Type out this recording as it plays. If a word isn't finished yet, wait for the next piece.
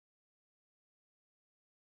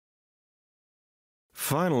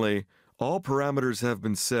Finally, all parameters have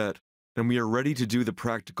been set, and we are ready to do the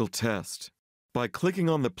practical test. By clicking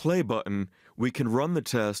on the play button, we can run the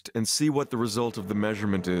test and see what the result of the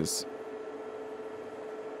measurement is.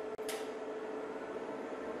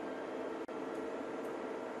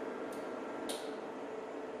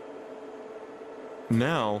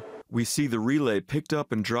 Now, we see the relay picked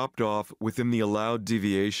up and dropped off within the allowed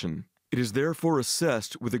deviation. It is therefore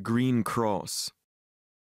assessed with a green cross.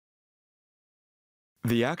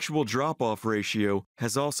 The actual drop-off ratio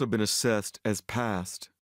has also been assessed as passed.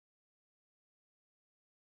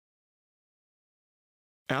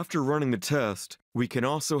 After running the test, we can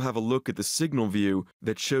also have a look at the signal view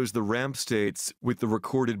that shows the ramp states with the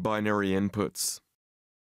recorded binary inputs.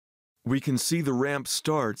 We can see the ramp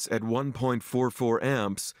starts at 1.44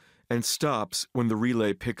 amps and stops when the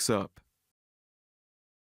relay picks up.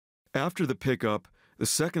 After the pickup, the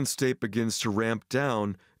second state begins to ramp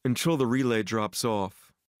down until the relay drops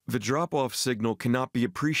off. The drop-off signal cannot be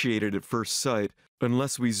appreciated at first sight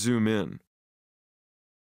unless we zoom in.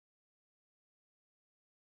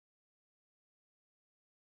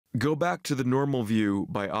 Go back to the normal view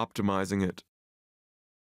by optimizing it.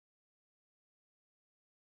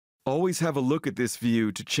 Always have a look at this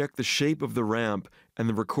view to check the shape of the ramp and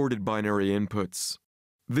the recorded binary inputs.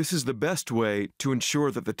 This is the best way to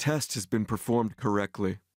ensure that the test has been performed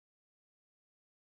correctly.